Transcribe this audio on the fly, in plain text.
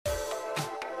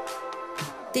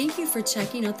Thank you for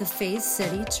checking out the Faith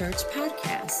City Church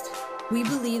podcast. We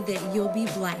believe that you'll be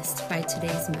blessed by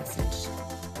today's message.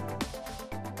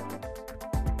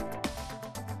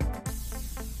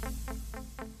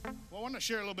 Well, I want to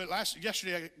share a little bit.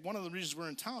 Yesterday, one of the reasons we're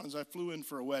in town is I flew in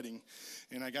for a wedding,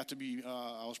 and I got to be,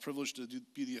 I was privileged to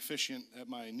be the officiant at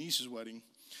my niece's wedding.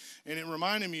 And it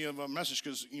reminded me of a message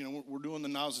because, we're doing the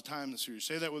Now's the Time in the series.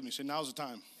 Say that with me. Say, now's the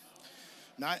time.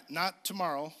 Not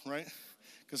tomorrow, right?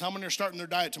 Because how many are starting their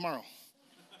diet tomorrow?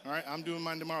 All right, I'm doing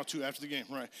mine tomorrow too after the game,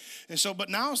 right? And so, but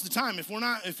now's the time. If we're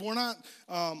not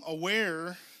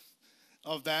aware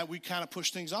of that, we kind of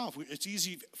push things off. It's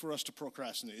easy for us to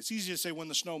procrastinate. It's easy to say when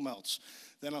the snow melts,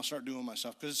 then I'll start doing my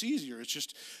stuff because it's easier.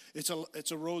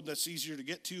 It's a road that's easier to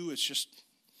get to. It's just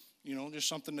just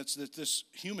something that's this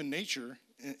human nature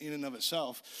in and of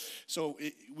itself. So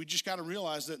we just got to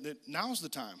realize that now's the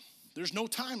time. There's no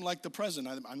time like the present.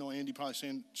 I know Andy probably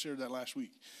shared that last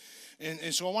week.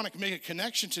 And so I want to make a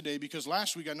connection today because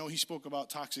last week I know he spoke about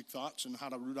toxic thoughts and how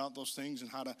to root out those things and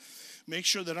how to make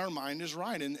sure that our mind is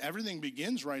right. And everything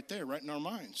begins right there, right in our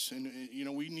minds. And,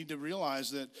 we need to realize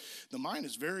that the mind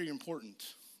is very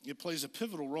important. It plays a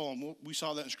pivotal role. And we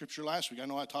saw that in Scripture last week. I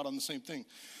know I taught on the same thing.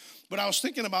 But I was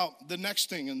thinking about the next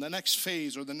thing and the next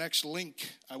phase or the next link,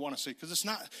 I want to say, because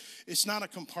it's not a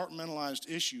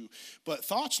compartmentalized issue, but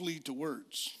thoughts lead to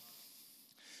words.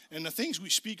 And the things we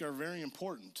speak are very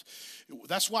important.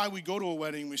 That's why we go to a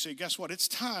wedding and we say, guess what? It's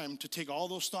time to take all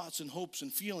those thoughts and hopes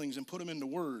and feelings and put them into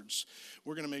words.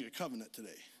 We're going to make a covenant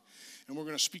today. And we're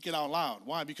going to speak it out loud.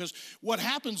 Why? Because what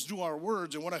happens through our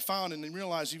words, and what I found and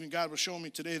realized even God was showing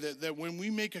me today, that when we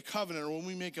make a covenant or when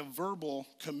we make a verbal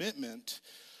commitment,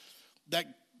 that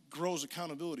grows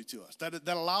accountability to us. That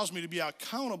allows me to be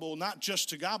accountable not just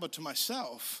to God, but to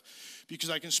myself, because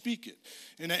I can speak it.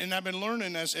 And I've been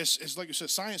learning as like you said,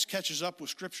 science catches up with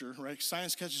Scripture, right?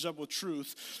 Science catches up with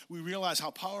truth. We realize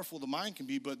how powerful the mind can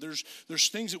be, but there's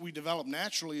things that we develop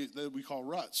naturally that we call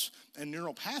ruts and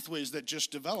neural pathways that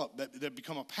just develop, that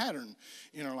become a pattern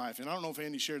in our life. And I don't know if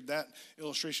Andy shared that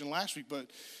illustration last week, but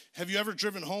have you ever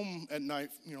driven home at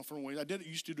night, from a way?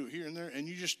 Used to do it here and there, and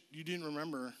you didn't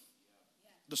remember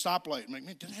the stoplight. I'm like,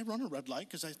 man, did I run a red light?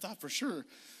 Because I thought for sure.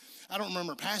 I don't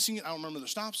remember passing it. I don't remember the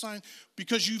stop sign.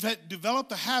 Because you've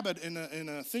developed a habit and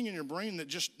a thing in your brain that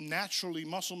just naturally,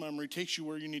 muscle memory, takes you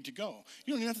where you need to go.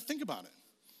 You don't even have to think about it.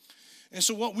 And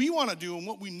so what we want to do and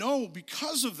what we know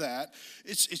because of that,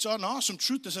 it's an awesome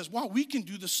truth that says, wow, we can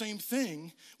do the same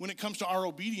thing when it comes to our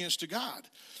obedience to God.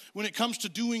 When it comes to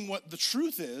doing what the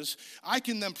truth is, I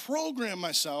can then program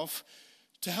myself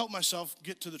to help myself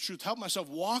get to the truth, help myself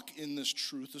walk in this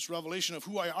truth, this revelation of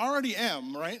who I already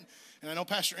am, right? And I know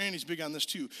Pastor Andy's big on this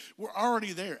too. We're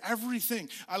already there, everything.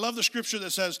 I love the scripture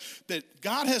that says that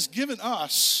God has given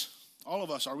us, all of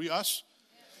us, are we us?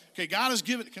 Okay, God has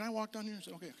given, can I walk down here?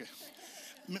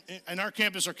 Okay. In our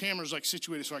campus, our camera's like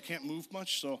situated so I can't move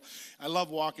much, so I love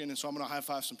walking, and so I'm going to high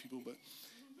five some people,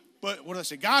 But what did I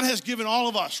say? God has given all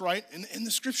of us, right? And the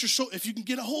scripture, so if you can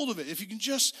get a hold of it, if you can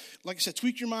just, like I said,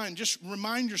 tweak your mind, just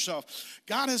remind yourself,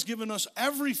 God has given us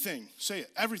everything, say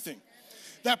it, everything,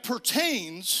 that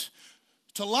pertains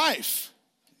to life.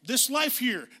 This life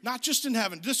here, not just in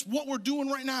heaven, this what we're doing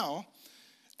right now,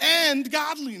 and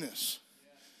godliness.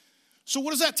 So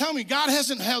what does that tell me? God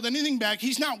hasn't held anything back.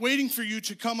 He's not waiting for you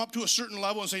to come up to a certain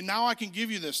level and say, now I can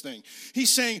give you this thing. He's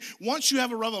saying, once you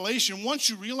have a revelation, once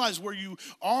you realize where you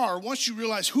are, once you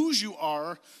realize whose you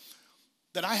are,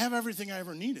 that I have everything I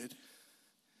ever needed,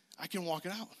 I can walk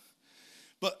it out.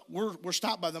 But we're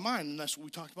stopped by the mind, and that's what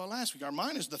we talked about last week. Our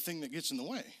mind is the thing that gets in the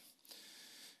way.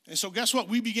 And so guess what?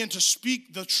 We begin to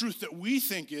speak the truth that we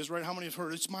think is, right? How many have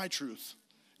heard it's my truth?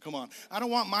 Come on. I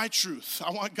don't want my truth. I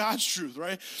want God's truth,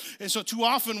 right? And so too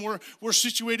often we're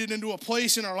situated into a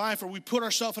place in our life where we put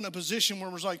ourselves in a position where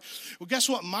we're like, well, guess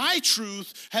what? My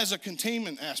truth has a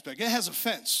containment aspect. It has a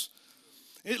fence.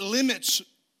 It limits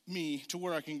me to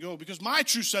where I can go because my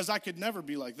truth says I could never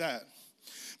be like that.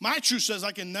 My truth says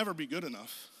I can never be good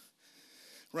enough,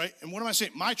 right? And what am I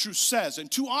saying? My truth says.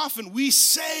 And too often we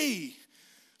say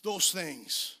those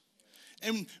things.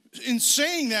 And in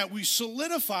saying that, we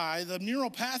solidify the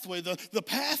neural pathway, the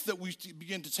path that we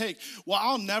begin to take. Well,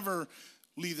 I'll never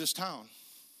leave this town.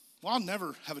 Well, I'll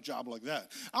never have a job like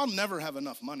that. I'll never have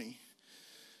enough money.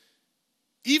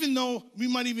 Even though we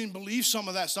might even believe some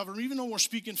of that stuff, or even though we're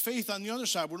speaking faith on the other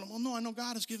side, we're like, well, no, I know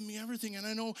God has given me everything, and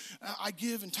I know I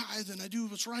give and tithe, and I do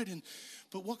what's right.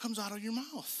 But what comes out of your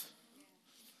mouth?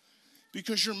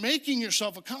 Because you're making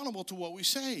yourself accountable to what we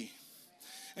say.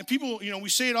 And people, we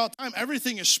say it all the time,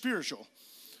 everything is spiritual,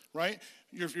 right?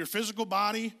 Your physical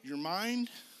body, your mind,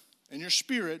 and your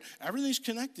spirit, everything's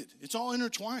connected. It's all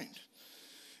intertwined.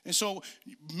 And so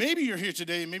maybe you're here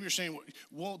today and maybe you're saying,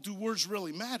 well, do words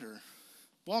really matter?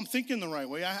 Well, I'm thinking the right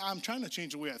way. I'm trying to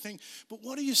change the way I think. But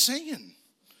what are you saying?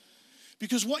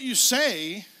 Because what you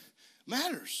say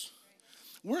matters.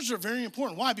 Words are very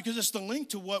important. Why? Because it's the link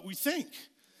to what we think.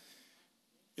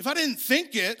 If I didn't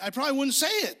think it, I probably wouldn't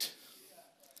say it.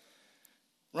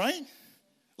 Right?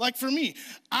 Like for me,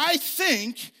 I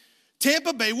think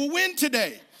Tampa Bay will win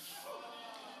today.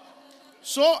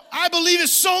 So I believe it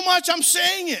so much, I'm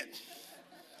saying it.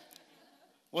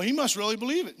 Well, he must really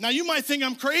believe it. Now, you might think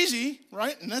I'm crazy,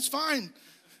 right? And that's fine.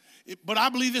 But I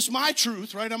believe it's my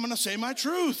truth, right? I'm going to say my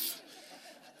truth.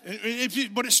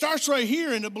 But it starts right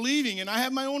here in the believing, and I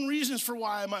have my own reasons for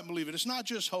why I might believe it. It's not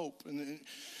just hope. And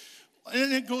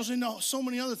it goes into so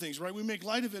many other things, right? We make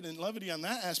light of it and levity on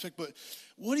that aspect, but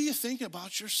what do you think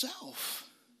about yourself?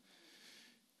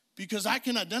 Because I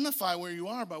can identify where you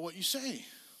are by what you say.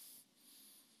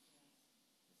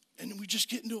 And we just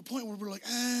get into a point where we're like,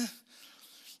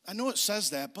 I know it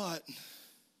says that, but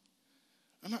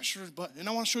I'm not sure. And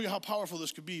I want to show you how powerful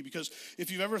this could be, because if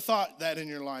you've ever thought that in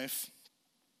your life,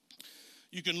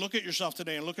 you can look at yourself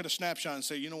today and look at a snapshot and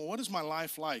say, you know, what is my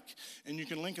life like? And you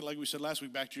can link it, like we said last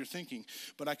week, back to your thinking.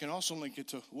 But I can also link it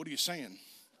to, what are you saying?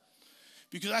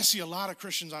 Because I see a lot of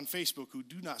Christians on Facebook who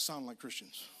do not sound like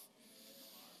Christians.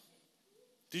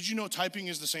 Did you know typing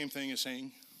is the same thing as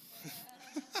saying?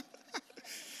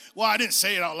 Well, I didn't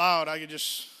say it out loud. I could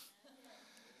just,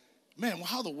 man, well,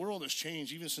 how the world has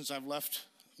changed even since I've left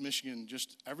Michigan.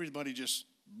 Just everybody just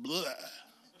blah.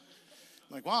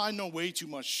 Like, wow, I know way too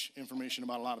much information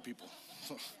about a lot of people.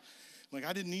 Like,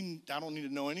 I don't need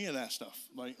to know any of that stuff.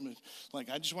 Like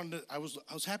I just wanted to, I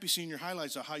was happy seeing your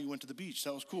highlights of how you went to the beach.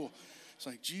 That was cool. It's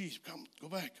like, geez, come, go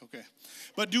back. Okay.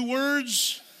 But do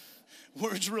words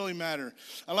really matter?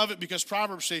 I love it because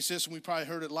Proverbs says this, and we probably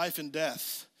heard it, life and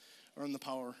death are in the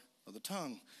power of the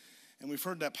tongue. And we've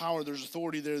heard that power, there's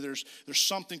authority there. There's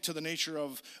something to the nature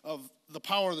of the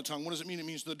power of the tongue. What does it mean? It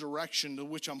means the direction to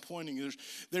which I'm pointing.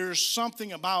 There's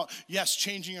something about, yes,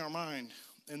 changing our mind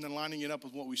and then lining it up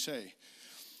with what we say.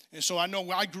 And so I know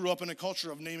I grew up in a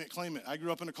culture of name it, claim it. I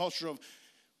grew up in a culture of,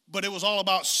 but it was all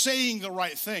about saying the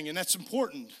right thing, and that's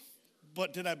important.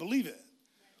 But did I believe it?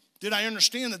 Did I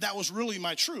understand that was really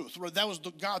my truth? Or that was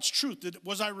God's truth?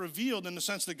 Was I revealed in the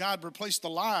sense that God replaced the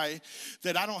lie,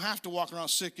 that I don't have to walk around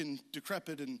sick and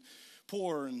decrepit and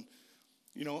poor, and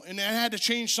and I had to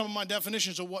change some of my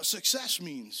definitions of what success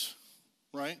means,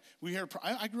 right?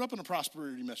 I grew up in a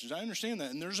prosperity message. I understand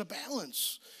that, and there's a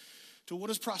balance to what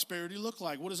does prosperity look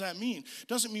like? What does that mean?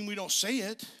 Doesn't mean we don't say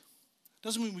it.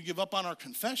 Doesn't mean we give up on our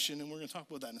confession, and we're going to talk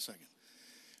about that in a second.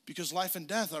 Because life and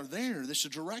death are there. There's a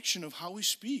direction of how we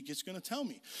speak. It's going to tell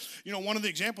me. One of the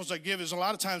examples I give is a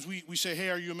lot of times we say,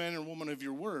 hey, are you a man or woman of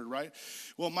your word, right?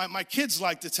 Well, my kids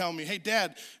like to tell me, hey,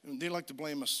 Dad, and they like to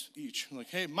blame us each. Like,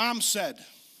 hey, Mom said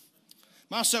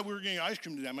we were getting ice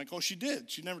cream today. I'm like, oh, she did.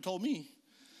 She never told me.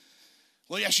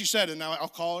 Well, yeah, she said it. Now I'll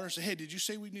call her and say, hey, did you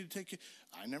say we need to take it?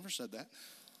 I never said that.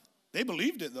 They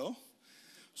believed it, though.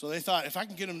 So they thought, if I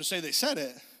can get them to say they said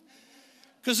it,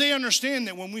 because they understand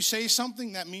that when we say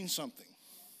something, that means something.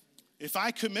 If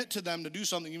I commit to them to do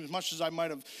something, even as much as I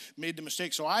might have made the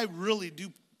mistake. So I really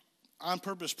do, on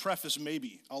purpose, preface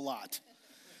maybe a lot.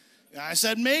 And I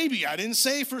said maybe. I didn't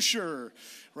say for sure,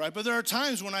 right? But there are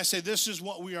times when I say this is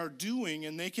what we are doing,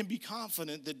 and they can be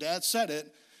confident that Dad said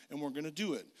it, and we're going to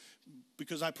do it.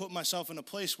 Because I put myself in a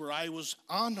place where I was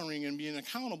honoring and being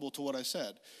accountable to what I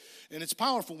said. And it's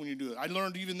powerful when you do it. I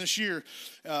learned even this year,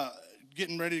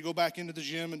 getting ready to go back into the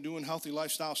gym and doing healthy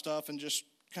lifestyle stuff and just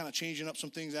kind of changing up some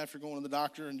things after going to the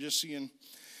doctor and just seeing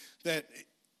that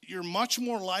you're much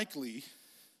more likely,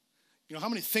 how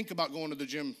many think about going to the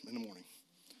gym in the morning?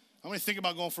 How many think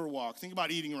about going for a walk? Think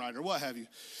about eating right or what have you,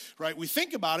 right? We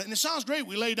think about it and it sounds great.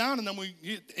 We lay down and then we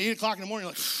get 8 o'clock in the morning,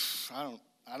 like,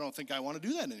 I don't think I want to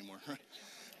do that anymore,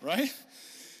 right?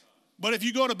 But if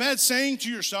you go to bed saying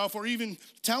to yourself or even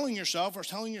telling yourself or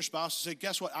telling your spouse to say,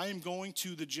 guess what, I am going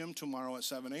to the gym tomorrow at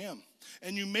 7 a.m.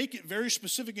 And you make it very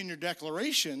specific in your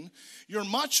declaration, you're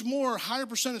much more higher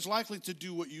percentage likely to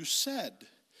do what you said.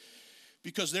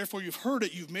 Because therefore you've heard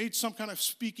it, you've made some kind of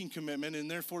speaking commitment, and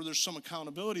therefore there's some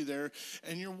accountability there.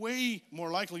 And you're way more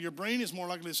likely, your brain is more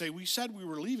likely to say, we said we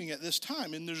were leaving at this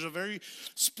time. And there's a very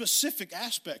specific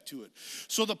aspect to it.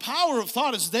 So the power of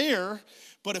thought is there,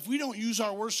 but if we don't use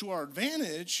our words to our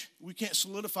advantage, we can't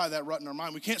solidify that rut in our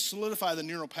mind. We can't solidify the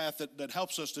neural path that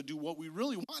helps us to do what we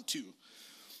really want to.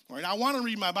 All right, I want to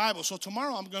read my Bible, so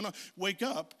tomorrow I'm going to wake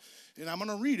up and I'm going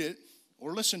to read it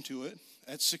or listen to it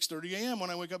at 6:30 a.m. when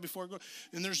I wake up before I go.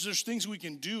 And there's things we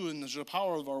can do, and there's the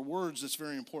power of our words that's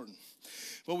very important.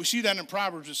 But we see that in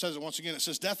Proverbs. It says it once again. It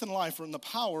says, death and life are in the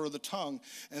power of the tongue,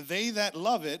 and they that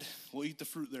love it will eat the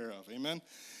fruit thereof. Amen?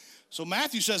 So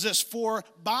Matthew says this, for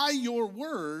by your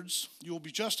words you will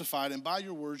be justified, and by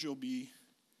your words you'll be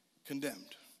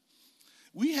condemned.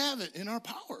 We have it in our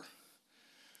power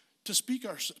to speak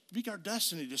our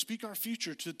destiny, to speak our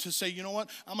future, to say, you know what,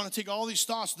 I'm going to take all these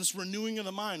thoughts, this renewing of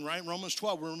the mind, right? Romans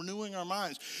 12, we're renewing our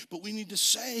minds. But we need to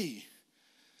say,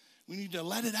 we need to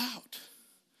let it out.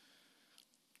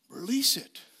 Release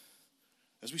it.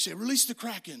 As we say, release the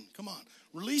kraken. Come on.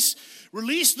 Release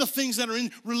the things that are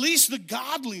in, release the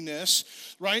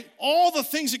godliness, right? All the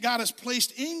things that God has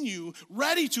placed in you,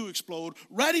 ready to explode,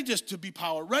 ready to be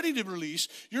power, ready to release.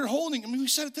 You're holding, we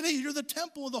said it today, you're the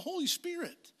temple of the Holy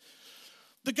Spirit.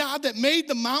 The God that made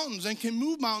the mountains and can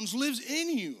move mountains lives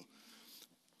in you.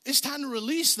 It's time to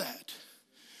release that.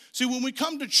 See, when we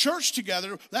come to church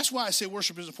together, that's why I say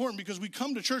worship is important, because we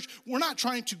come to church, we're not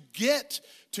trying to get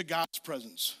to God's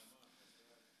presence.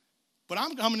 But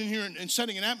I'm coming in here and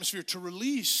setting an atmosphere to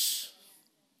release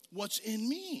what's in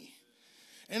me.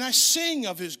 And I sing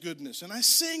of his goodness, and I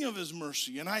sing of his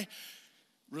mercy, and I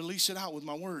release it out with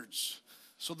my words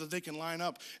so that they can line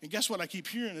up. And guess what? I keep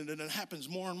hearing it, and it happens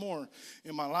more and more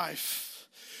in my life.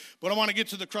 But I want to get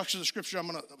to the crux of the scripture I'm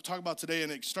going to talk about today,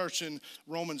 and it starts in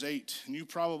Romans 8. And you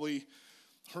probably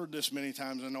heard this many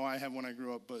times. I know I have when I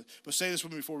grew up. But say this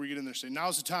with me before we get in there. Say,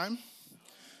 now's the time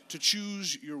to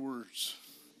choose your words.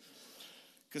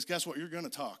 Because guess what? You're going to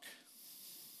talk.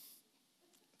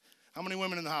 How many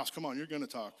women in the house? Come on, you're going to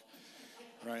talk.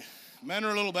 Right? Men are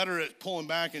a little better at pulling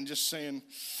back and just saying,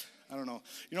 I don't know.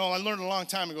 You know, I learned a long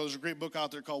time ago, there's a great book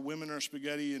out there called Women Are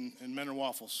Spaghetti and Men Are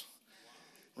Waffles.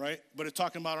 Right? But it's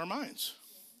talking about our minds.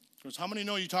 Because how many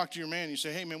know you talk to your man, you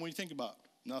say, hey, man, what do you think about?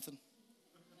 Nothing.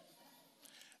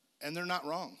 And they're not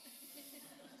wrong.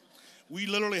 We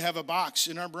literally have a box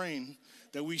in our brain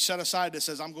that we set aside that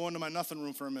says, I'm going to my nothing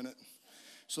room for a minute.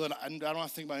 So that I don't have to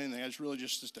think about anything. I just really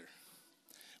just sit there.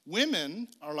 Women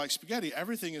are like spaghetti.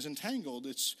 Everything is entangled.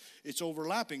 It's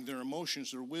overlapping. Their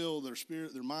emotions, their will, their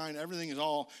spirit, their mind, everything is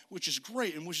all, which is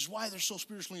great, and which is why they're so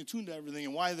spiritually attuned to everything,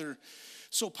 and why they're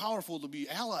so powerful to be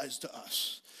allies to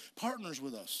us, partners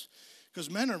with us. Because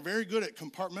men are very good at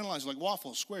compartmentalizing, like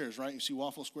waffle squares, right? You see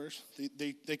waffle squares?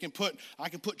 They can put, I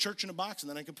can put church in a box, and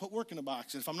then I can put work in a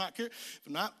box. And if I'm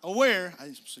not aware, I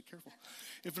just say careful.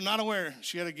 If you're not aware,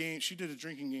 she did a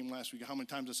drinking game last week. How many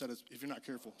times I said it, if you're not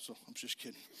careful? So I'm just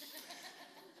kidding.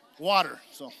 Water.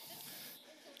 So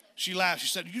she laughed. She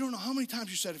said, you don't know how many times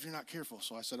you said if you're not careful.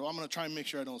 So I said, well, I'm going to try and make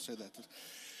sure I don't say that.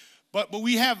 But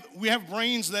we have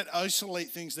brains that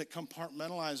isolate things, that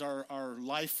compartmentalize our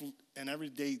life and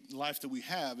everyday life that we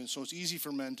have. And so it's easy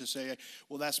for men to say,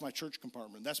 well, that's my church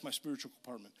compartment. That's my spiritual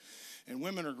compartment. And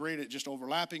women are great at just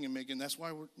overlapping and making, that's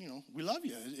why we love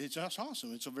you. It's just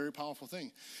awesome. It's a very powerful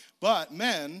thing. But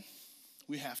men,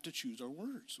 we have to choose our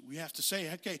words. We have to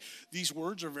say, okay, these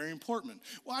words are very important.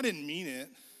 Well, I didn't mean it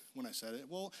when I said it.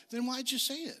 Well, then why'd you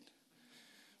say it?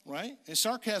 Right? And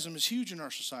sarcasm is huge in our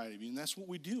society. I mean, that's what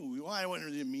we do. I wouldn't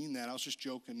really mean that. I was just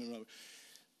joking.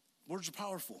 Words are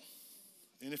powerful.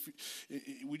 And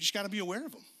we just got to be aware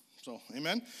of them. So,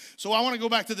 amen. So I want to go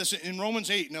back to this in Romans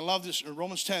 8, and I love this,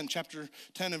 Romans 10, chapter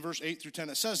 10 and verse 8 through 10.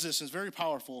 It says this, and it's very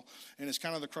powerful, and it's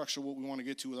kind of the crux of what we want to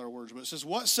get to with our words. But it says,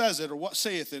 what says it, or what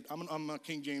saith it? I'm a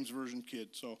King James Version kid,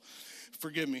 so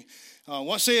forgive me.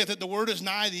 What saith it? The word is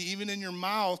nigh thee, even in your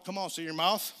mouth. Come on, say your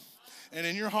mouth. And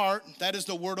in your heart, that is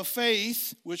the word of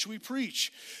faith, which we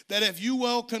preach. That if you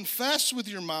will confess with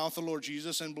your mouth the Lord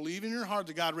Jesus and believe in your heart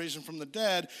that God raised him from the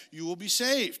dead, you will be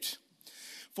saved.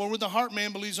 For with the heart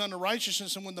man believes unto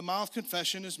righteousness, and with the mouth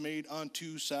confession is made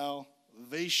unto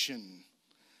salvation.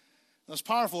 That's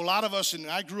powerful. A lot of us, and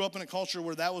I grew up in a culture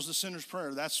where that was the sinner's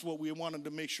prayer. That's what we wanted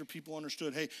to make sure people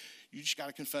understood. Hey, you just got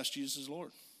to confess Jesus as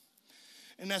Lord.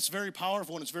 And that's very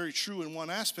powerful, and it's very true in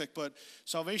one aspect, but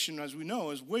salvation, as we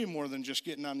know, is way more than just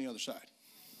getting on the other side.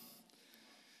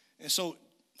 And so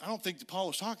I don't think that Paul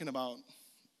was talking about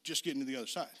just getting to the other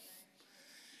side.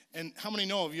 And how many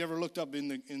know, have you ever looked up in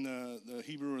the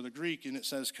Hebrew or the Greek, and it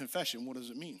says confession? What does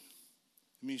it mean?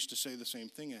 It means to say the same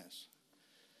thing as.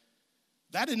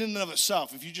 That in and of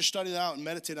itself, if you just study that out and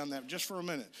meditate on that just for a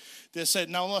minute, they said,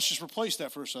 now let's just replace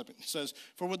that for a second. It says,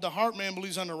 for with the heart man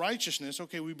believes unto righteousness.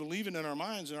 Okay, we believe it in our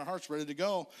minds and our heart's ready to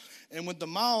go. And with the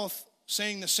mouth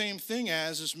saying the same thing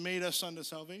as has made us unto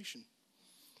salvation.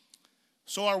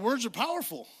 So our words are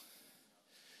powerful.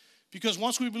 Because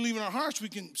once we believe in our hearts, we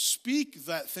can speak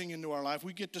that thing into our life.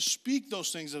 We get to speak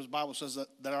those things, as the Bible says,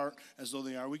 that aren't as though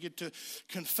they are. We get to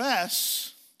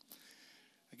confess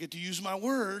get to use my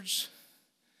words.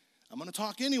 I'm going to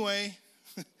talk anyway.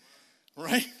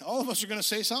 Right? All of us are going to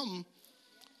say something.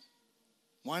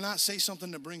 Why not say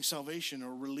something that brings salvation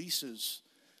or releases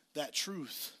that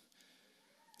truth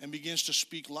and begins to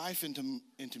speak life into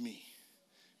me?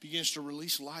 Begins to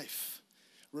release life.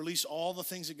 Release all the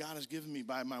things that God has given me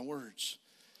by my words.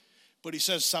 But he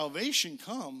says salvation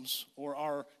comes, or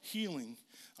our healing,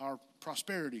 our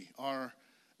prosperity, our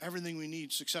everything we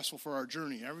need successful for our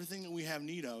journey, everything that we have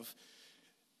need of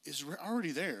is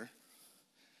already there.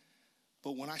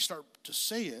 But when I start to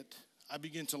say it, I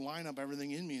begin to line up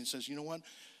everything in me and says, you know what?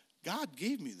 God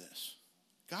gave me this.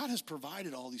 God has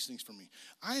provided all these things for me.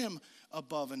 I am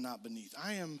above and not beneath.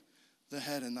 I am the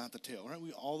head and not the tail, right?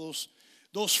 All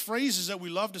those phrases that we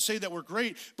love to say that were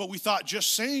great, but we thought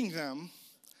just saying them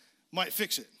might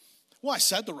fix it. Well, I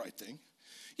said the right thing.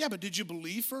 Yeah, but did you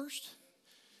believe first?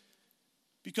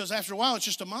 Because after a while, it's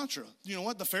just a mantra. You know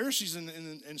what? The Pharisees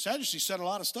and Sadducees said a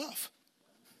lot of stuff,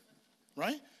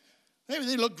 right? Maybe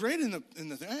they look great in the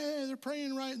thing. Hey, they're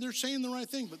praying right. They're saying the right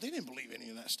thing, but they didn't believe any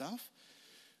of that stuff.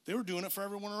 They were doing it for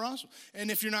everyone around them.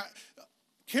 And if we're not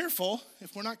careful,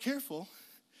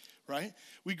 right,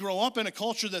 we grow up in a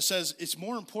culture that says it's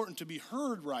more important to be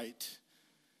heard right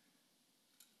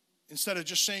instead of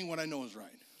just saying what I know is right.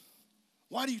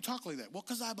 Why do you talk like that? Well,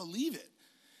 because I believe it.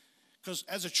 Because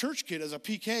as a church kid, as a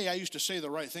PK, I used to say the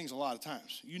right things a lot of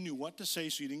times. You knew what to say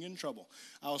so you didn't get in trouble.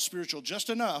 I was spiritual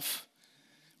just enough,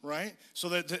 right, so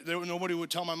that nobody would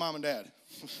tell my mom and dad.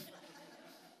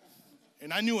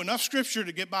 And I knew enough scripture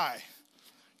to get by.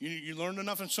 You learned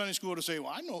enough in Sunday school to say,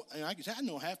 well, I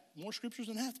know half more scriptures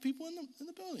than half the people in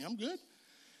the building. I'm good.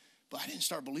 But I didn't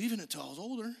start believing it till I was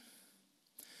older.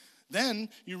 Then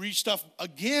you read stuff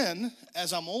again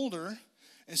as I'm older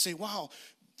and say, wow,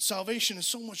 salvation is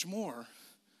so much more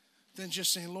than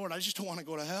just saying, Lord, I just don't want to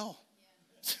go to hell.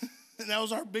 Yeah. And that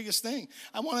was our biggest thing.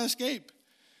 I want to escape.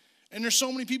 And there's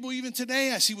so many people even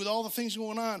today I see with all the things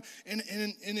going on. And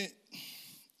it,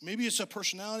 maybe it's a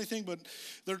personality thing, but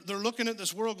they're looking at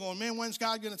this world going, man, when's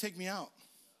God going to take me out?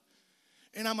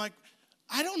 And I'm like,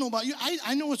 I don't know about you.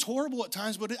 I know it's horrible at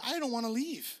times, but I don't want to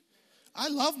leave. I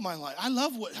love my life. I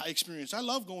love what I experience. I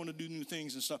love going to do new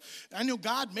things and stuff. I know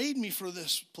God made me for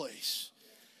this place.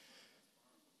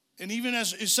 And even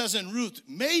as it says in Ruth,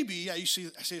 maybe, I say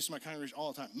this to my congregation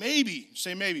all the time, maybe,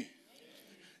 say maybe,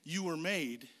 you were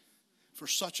made for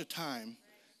such a time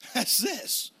as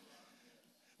this.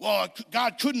 Well,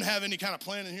 God couldn't have any kind of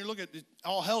plan in here. Look at it,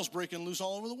 all hell's breaking loose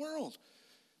all over the world.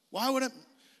 Why would it?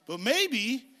 But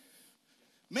maybe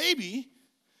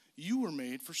you were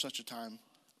made for such a time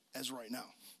as right now.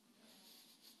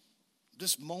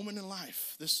 This moment in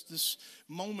life, this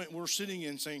moment we're sitting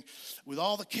in saying, with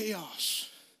all the chaos,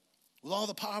 with all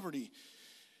the poverty,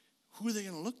 who are they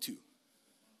going to look to?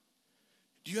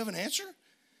 Do you have an answer?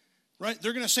 Right?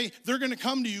 They're going to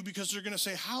come to you because they're going to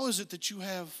say, how is it that you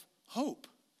have hope?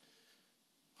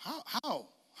 How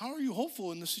are you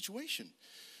hopeful in this situation?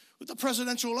 With the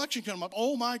presidential election coming up,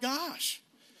 oh my gosh.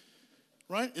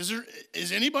 Right?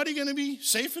 Is anybody going to be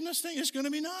safe in this thing? It's going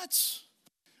to be nuts.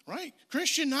 Right?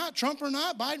 Christian not, Trump or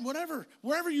not, Biden, whatever.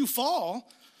 Wherever you fall,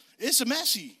 it's a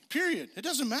messy, period. It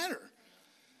doesn't matter.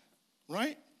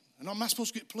 Right? And I'm not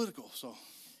supposed to get political, so.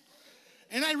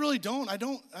 And I really don't.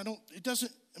 It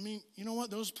doesn't, you know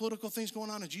what? Those political things going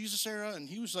on in Jesus era, and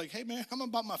he was like, hey man, I'm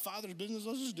about my Father's business.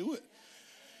 Let's just do it.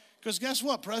 Because guess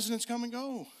what? Presidents come and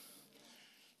go.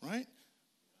 Right?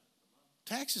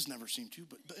 Taxes never seem to,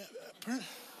 but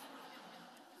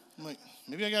I'm like,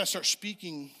 maybe I got to start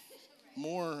speaking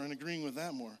more and agreeing with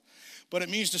that more. But it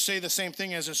means to say the same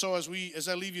thing as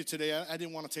I leave you today. I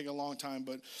didn't want to take a long time,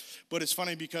 but it's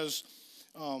funny because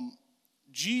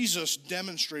Jesus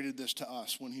demonstrated this to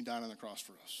us when he died on the cross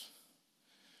for us,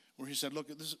 where he said, "Look,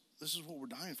 this is what we're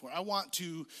dying for. I want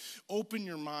to open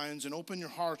your minds and open your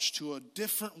hearts to a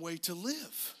different way to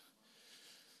live."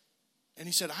 And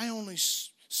he said, "I only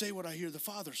say what I hear the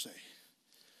Father say."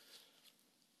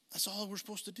 That's all we're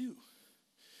supposed to do.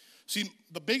 See,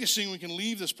 the biggest thing we can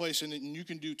leave this place and you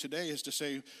can do today is to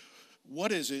say,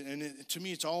 what is it? And to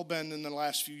me, it's all been in the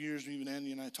last few years, even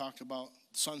Andy and I talked about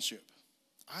sonship.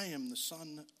 I am the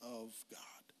Son of God.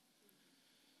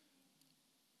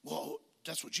 Well,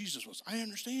 that's what Jesus was. I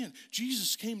understand.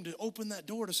 Jesus came to open that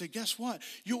door to say, guess what?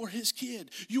 You're his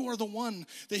kid. You are the one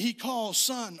that he calls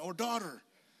son or daughter.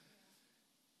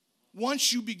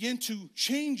 Once you begin to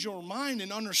change your mind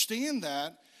and understand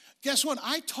that, guess what?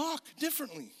 I talk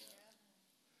differently.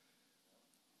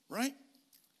 Right?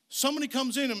 Somebody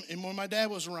comes in, and when my dad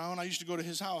was around, I used to go to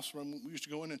his house. We used to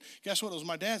go in, and guess what? It was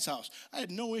my dad's house. I had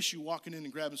no issue walking in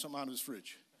and grabbing something out of his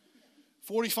fridge.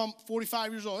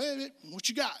 45 years old. Hey, what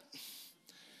you got?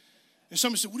 And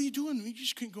somebody said, what are you doing? You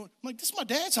just can't go. I'm like, this is my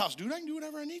dad's house, dude. I can do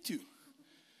whatever I need to.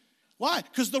 Why?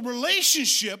 Because the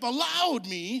relationship allowed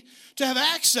me to have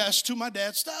access to my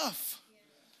dad's stuff.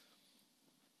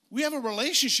 We have a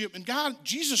relationship, and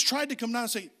Jesus tried to come down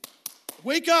and say,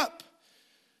 wake up.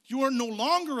 You are no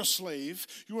longer a slave.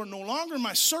 You are no longer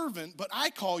my servant, but I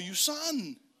call you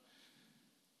son.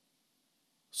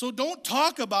 So don't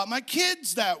talk about my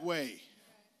kids that way.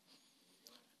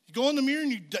 You go in the mirror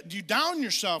and you down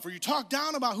yourself, or you talk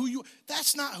down about who you are.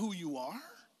 That's not who you are.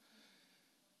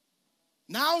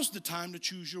 Now's the time to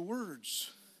choose your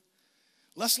words.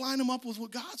 Let's line them up with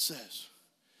what God says,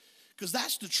 because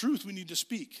that's the truth we need to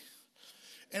speak.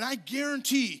 And I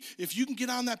guarantee, if you can get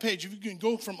on that page, if you can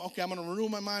go from, okay, I'm going to renew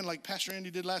my mind like Pastor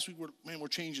Andy did last week, we're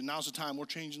changing. Now's the time. We're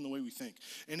changing the way we think.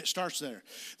 And it starts there.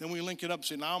 Then we link it up and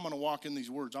say, now I'm going to walk in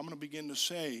these words. I'm going to begin to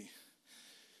say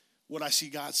what I see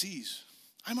God sees.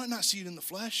 I might not see it in the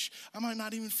flesh. I might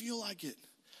not even feel like it.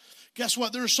 Guess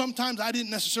what? There are some times I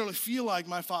didn't necessarily feel like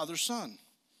my father's son.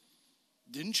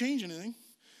 Didn't change anything.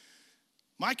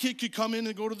 My kid could come in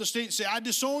and go to the state and say, I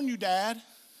disown you, Dad.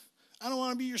 I don't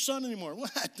want to be your son anymore. Well,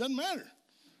 it doesn't matter.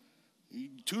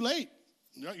 Too late.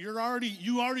 You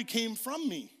already came from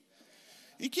me.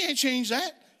 You can't change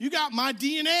that. You got my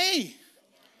DNA.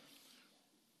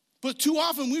 But too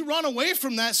often we run away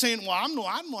from that saying, well, I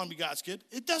don't want to be God's kid.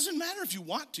 It doesn't matter if you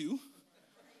want to.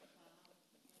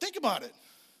 Think about it.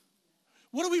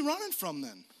 What are we running from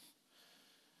then?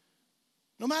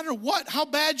 No matter what, how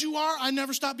bad you are, I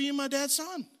never stop being my dad's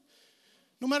son.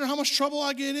 No matter how much trouble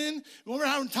I get in, no matter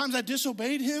how many times I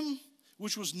disobeyed him,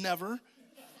 which was never.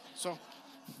 So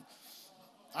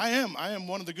I am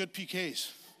one of the good PKs.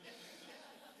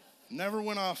 Never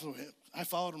went off. I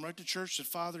followed him right to church, said,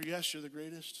 Father, yes, you're the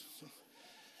greatest. So,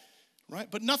 right?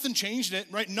 But nothing changed it,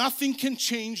 right? Nothing can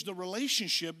change the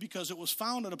relationship because it was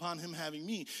founded upon him having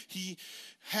me. He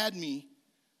had me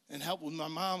and helped with my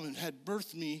mom and had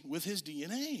birthed me with his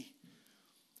DNA.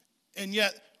 And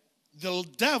yet the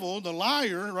devil, the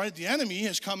liar, right, the enemy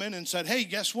has come in and said, hey,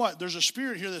 guess what? There's a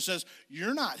spirit here that says,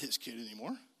 you're not his kid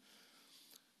anymore.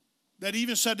 That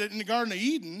even said that in the Garden of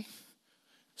Eden,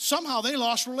 somehow they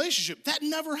lost relationship. That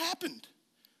never happened.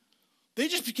 They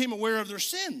just became aware of their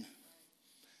sin.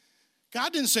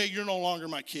 God didn't say, you're no longer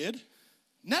my kid.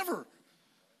 Never.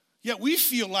 Yet we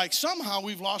feel like somehow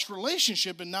we've lost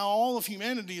relationship, and now all of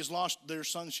humanity has lost their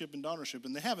sonship and daughtership,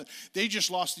 and they haven't. They just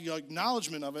lost the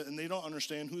acknowledgement of it, and they don't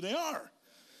understand who they are.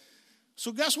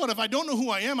 So guess what? If I don't know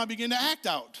who I am, I begin to act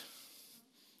out.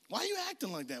 Why are you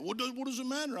acting like that? What does it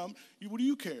matter? What do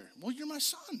you care? Well, you're my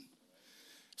son.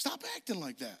 Stop acting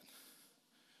like that.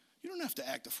 You don't have to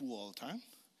act a fool all the time.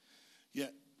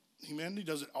 Yet humanity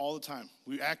does it all the time.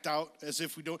 We act out as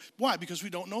if we don't. Why? Because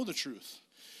we don't know the truth.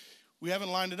 We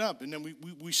haven't lined it up, and then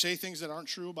we say things that aren't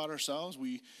true about ourselves.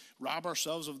 We rob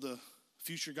ourselves of the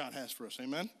future God has for us.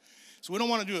 Amen? So we don't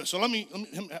want to do it. So let me I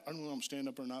don't know if I'm going to stand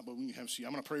up or not, but we can have a seat.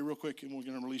 I'm going to pray real quick, and we're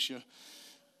going to release you.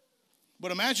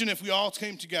 But imagine if we all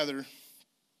came together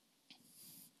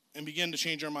and began to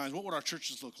change our minds. What would our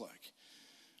churches look like?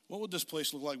 What would this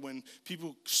place look like when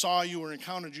people saw you or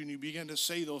encountered you and you began to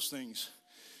say those things?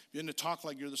 You began to talk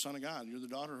like you're the son of God, you're the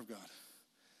daughter of God.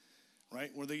 Right?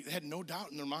 Where they had no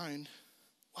doubt in their mind,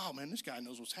 wow, man, this guy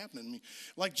knows what's happening to me.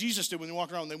 Like Jesus did when they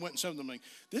walked around, they went and said to them, like,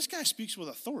 this guy speaks with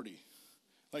authority.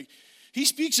 Like, he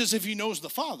speaks as if he knows the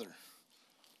Father.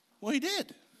 Well, he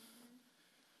did.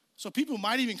 So people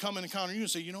might even come and encounter you and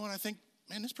say, you know what, I think,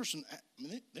 man, this person,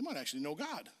 they might actually know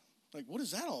God. Like, what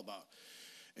is that all about?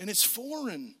 And it's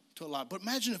foreign to a lot. But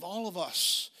imagine if all of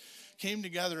us came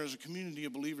together as a community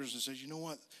of believers and said, you know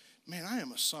what, man, I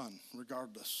am a son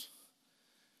regardless.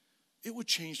 It would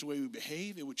change the way we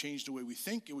behave. It would change the way we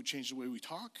think. It would change the way we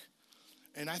talk.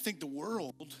 And I think the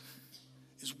world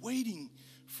is waiting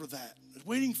for that. It's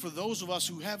waiting for those of us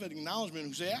who have an acknowledgement,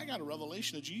 who say, I got a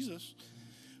revelation of Jesus.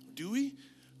 Do we?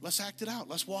 Let's act it out.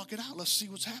 Let's walk it out. Let's see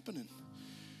what's happening.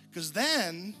 Because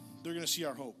then they're going to see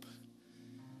our hope.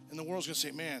 And the world's going to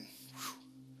say, man, whew.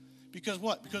 Because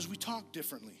what? Because we talk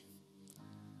differently.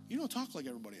 You don't talk like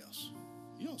everybody else.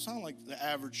 You don't sound like the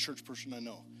average church person I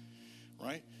know,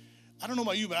 right? I don't know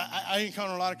about you, but I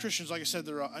encounter a lot of Christians, like I said,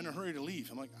 they're in a hurry to leave.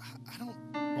 I'm like, I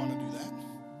don't want to do that.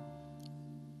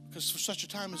 Because for such a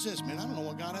time as this, man, I don't know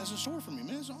what God has in store for me.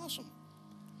 Man, it's awesome.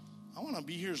 I want to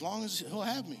be here as long as he'll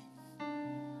have me.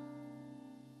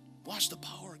 Watch the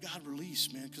power of God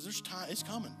release, man, because there's time. It's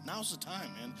coming. Now's the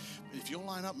time, man. If you'll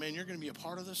line up, man, you're going to be a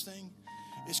part of this thing.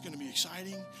 It's going to be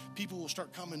exciting. People will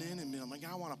start coming in and be like,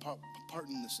 I want to part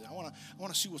in this. I want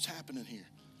to see what's happening here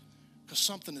because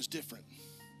something is different.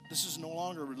 This is no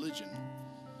longer religion,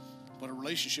 but a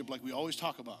relationship like we always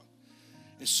talk about.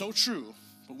 It's so true,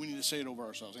 but we need to say it over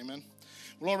ourselves. Amen?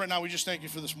 Well, Lord, right now we just thank you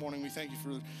for this morning. We thank you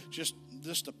for just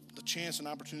the chance and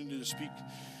opportunity to speak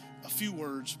a few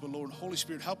words. But Lord, Holy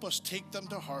Spirit, help us take them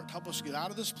to heart. Help us get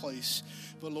out of this place.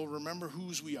 But Lord, remember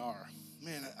whose we are.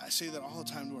 Man, I say that all the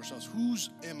time to ourselves. Whose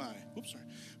am I?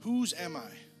 Whose am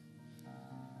I?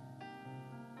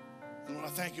 And Lord,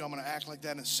 I thank you. I'm going to act like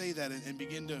that and say that and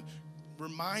begin to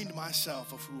remind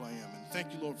myself of who I am. And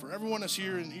thank you, Lord, for everyone that's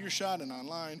here in earshot and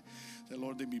online, that,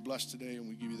 Lord, they be blessed today, and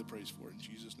we give you the praise for it. In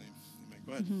Jesus' name, amen.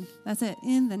 Go ahead. Mm-hmm. That's it.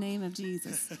 In the name of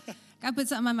Jesus. God put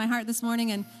something on my heart this morning,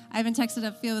 and I even texted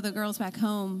a few of the girls back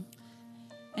home.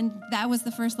 And that was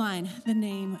the first line, the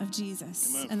name of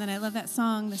Jesus. Amen. And then I love that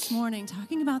song this morning,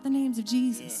 talking about the names of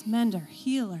Jesus, mender,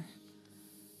 healer,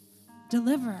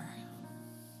 deliverer.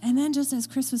 And then just as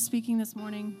Chris was speaking this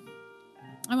morning,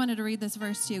 I wanted to read this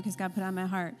verse to you because God put it on my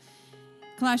heart.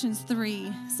 Colossians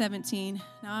 3:17.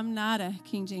 Now, I'm not a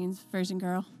King James Version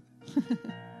girl.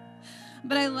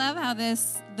 But I love how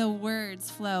the words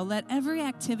flow. Let every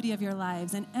activity of your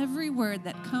lives and every word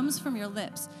that comes from your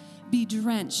lips be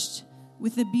drenched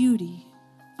with the beauty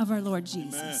of our Lord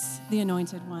Jesus, Amen. The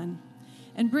Anointed One.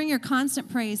 And bring your constant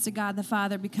praise to God the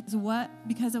Father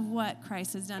because of what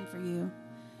Christ has done for you.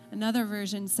 Another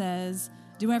version says,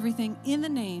 do everything in the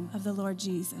name of the Lord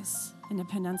Jesus in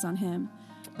dependence on him.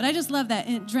 But I just love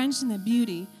that, drenched in the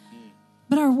beauty.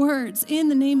 But our words, in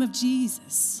the name of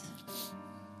Jesus.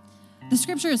 The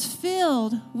scripture is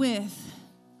filled with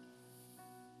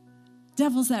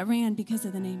devils that ran because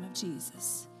of the name of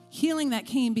Jesus. Healing that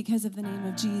came because of the name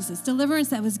of Jesus. Deliverance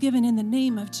that was given in the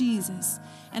name of Jesus.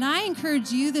 And I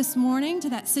encourage you this morning to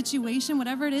that situation,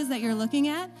 whatever it is that you're looking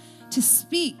at, to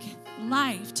speak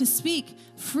life, to speak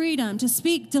freedom, to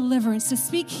speak deliverance, to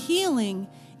speak healing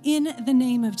in the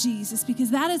name of Jesus,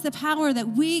 because that is the power that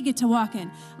we get to walk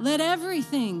in. Let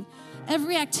everything,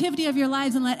 every activity of your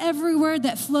lives, and let every word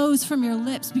that flows from your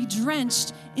lips be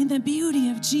drenched in the beauty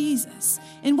of Jesus,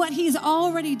 in what he's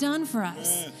already done for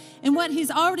us, and what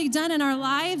he's already done in our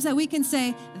lives, that we can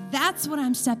say, that's what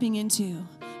I'm stepping into.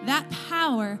 That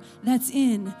power that's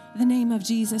in the name of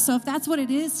Jesus. So if that's what it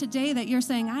is today that you're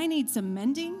saying, I need some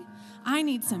mending, I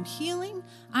need some healing,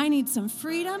 I need some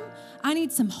freedom, I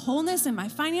need some wholeness in my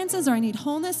finances, or I need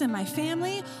wholeness in my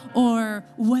family, or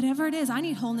whatever it is, I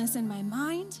need wholeness in my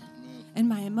mind and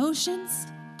my emotions,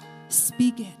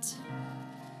 speak it.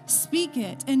 Speak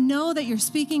it and know that you're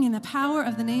speaking in the power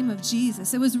of the name of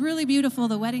Jesus. It was really beautiful,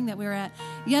 the wedding that we were at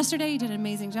yesterday. You did an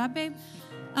amazing job, babe.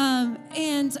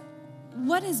 And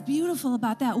what is beautiful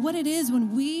about that, what it is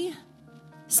when we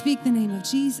speak the name of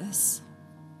Jesus,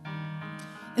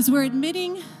 is we're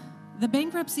admitting the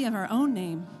bankruptcy of our own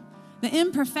name, the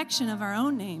imperfection of our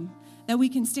own name that we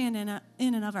can stand in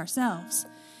and of ourselves.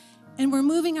 And we're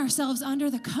moving ourselves under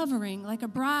the covering, like a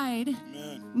bride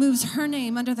Amen. Moves her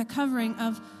name under the covering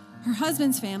of her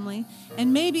husband's family.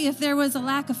 And maybe if there was a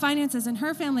lack of finances in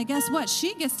her family, guess what?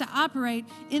 She gets to operate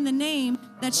in the name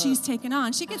that she's taken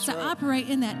on. She gets to operate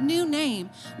in that new name.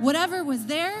 Whatever was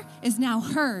there is now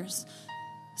hers.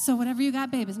 So whatever you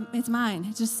got, babe, it's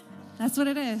mine. That's what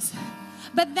it is.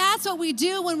 But that's what we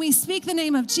do when we speak the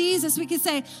name of Jesus. We can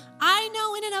say, I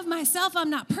know in and of myself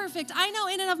I'm not perfect. I know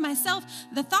in and of myself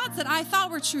the thoughts that I thought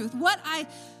were truth, what I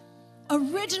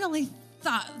originally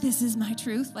thought, this is my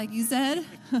truth, like you said.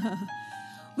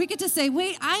 We get to say,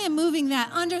 wait, I am moving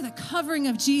that under the covering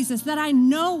of Jesus that I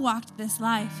know walked this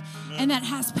life and that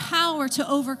has power to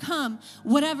overcome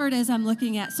whatever it is I'm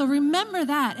looking at. So remember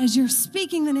that as you're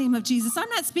speaking the name of Jesus. I'm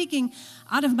not speaking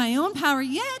out of my own power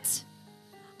yet.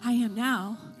 I am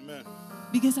now. Amen.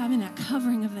 Because I'm in that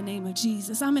covering of the name of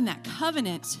Jesus. I'm in that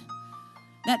covenant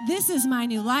that this is my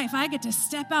new life. I get to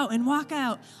step out and walk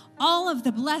out all of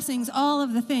the blessings, all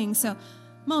of the things. So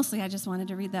mostly I just wanted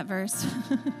to read that verse.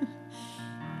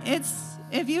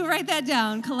 If you write that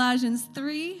down, Colossians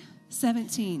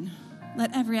 3:17.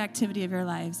 Let every activity of your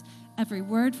lives, every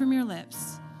word from your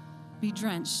lips be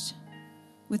drenched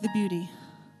with the beauty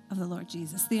of the Lord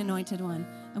Jesus, the Anointed One.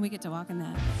 And we get to walk in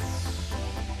that.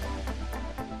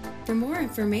 For more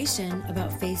information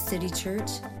about Faith City Church,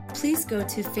 please go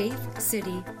to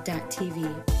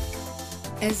faithcity.tv.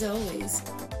 As always,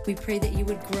 we pray that you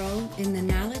would grow in the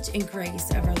knowledge and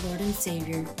grace of our Lord and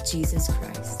Savior, Jesus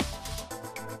Christ.